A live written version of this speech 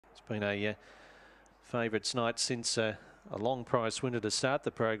Been a favourites night since a long prize winner to start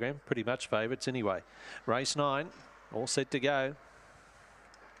the program. Pretty much favourites anyway. Race 9, all set to go.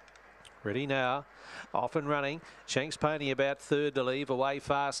 Ready now, off and running. Shanks Pony about third to leave, away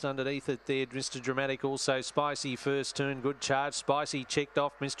fast underneath it there. Mr. Dramatic, also Spicy first turn, good charge. Spicy checked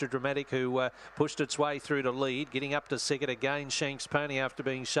off Mr. Dramatic, who pushed its way through to lead. Getting up to second again, Shanks Pony after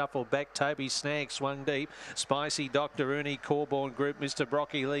being shuffled back. Toby Snag swung deep. Spicy, Dr. Ernie, Corborn Group, Mr.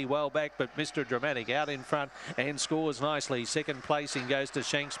 Brocky Lee well back, but Mr. Dramatic out in front and scores nicely. Second placing goes to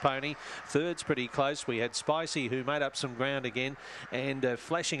Shanks Pony. Third's pretty close. We had Spicy, who made up some ground again, and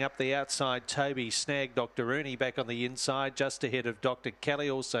flashing up the outside, Toby Snag, Dr. Rooney back on the inside, just ahead of Dr. Kelly,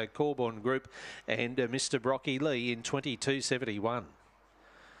 also Corborn Group, and Mr. Brocky Lee in 22.71.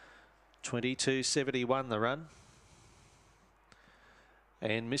 22.71 the run.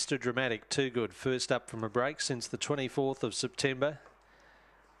 And Mr. Dramatic, too good. First up from a break since the 24th of September.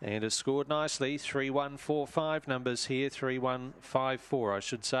 And has scored nicely. 3-1-4-5 numbers here. 3-1-5-4, I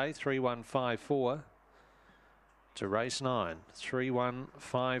should say. 3-1-5-4. To race 9,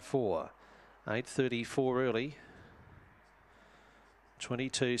 3-1-5-4, 8:34 early,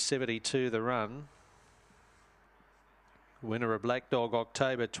 22.72 the run. Winner of Black Dog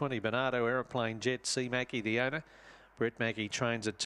October 20, Bernardo Aeroplane Jet, C. Mackey the owner. Brett Mackey trains at